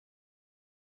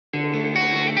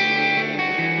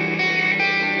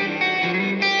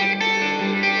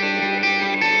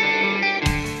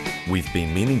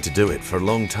been meaning to do it for a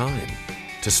long time,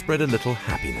 to spread a little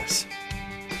happiness.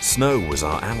 Snow was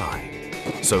our ally.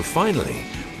 So finally,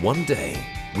 one day,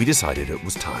 we decided it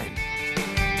was time.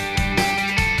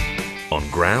 On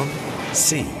ground,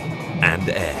 sea, and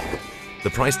air. The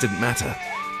price didn't matter.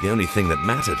 The only thing that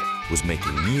mattered was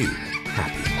making you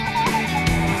happy.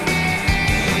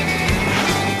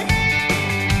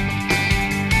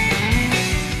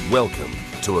 Welcome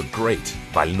to a Great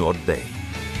Vallnord day.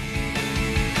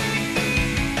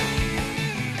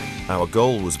 Our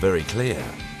goal was very clear,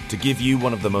 to give you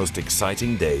one of the most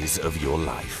exciting days of your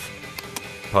life.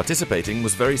 Participating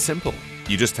was very simple.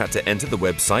 You just had to enter the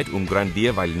website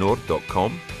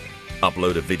unforgettable.com,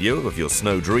 upload a video of your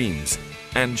snow dreams,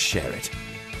 and share it.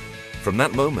 From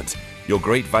that moment, your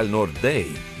Great Vallnord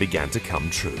day began to come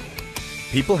true.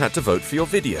 People had to vote for your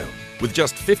video. With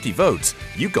just 50 votes,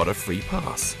 you got a free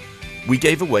pass. We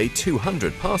gave away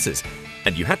 200 passes,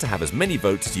 and you had to have as many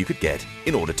votes as you could get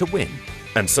in order to win.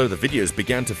 And so the videos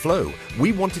began to flow.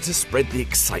 We wanted to spread the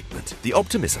excitement, the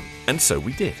optimism, and so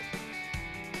we did.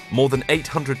 More than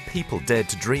 800 people dared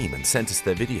to dream and sent us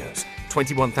their videos,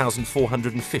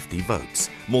 21,450 votes,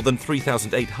 more than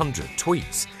 3,800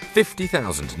 tweets,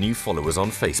 50,000 new followers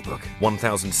on Facebook,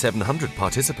 1,700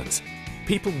 participants.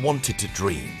 People wanted to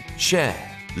dream, share,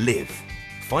 live.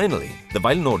 Finally, the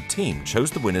Vallnord team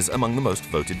chose the winners among the most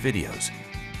voted videos.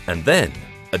 And then,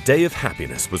 a day of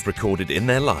happiness was recorded in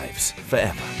their lives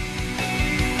forever.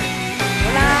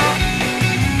 Hola.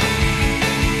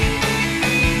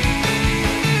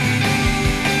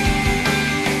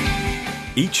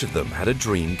 Each of them had a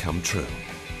dream come true.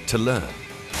 To learn,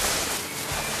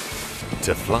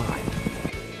 to fly,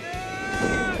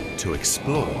 to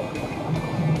explore.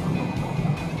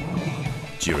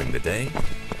 During the day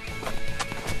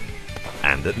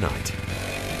and at night.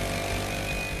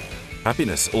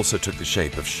 Happiness also took the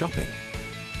shape of shopping,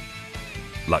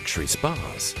 luxury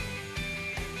spas,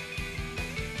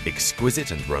 exquisite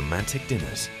and romantic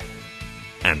dinners.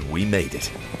 And we made it.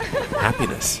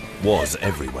 Happiness was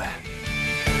everywhere.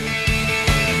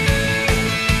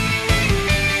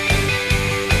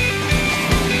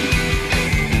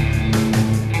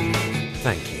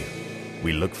 Thank you.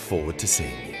 We look forward to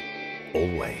seeing you.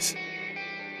 Always.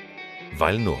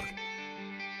 Vallnord.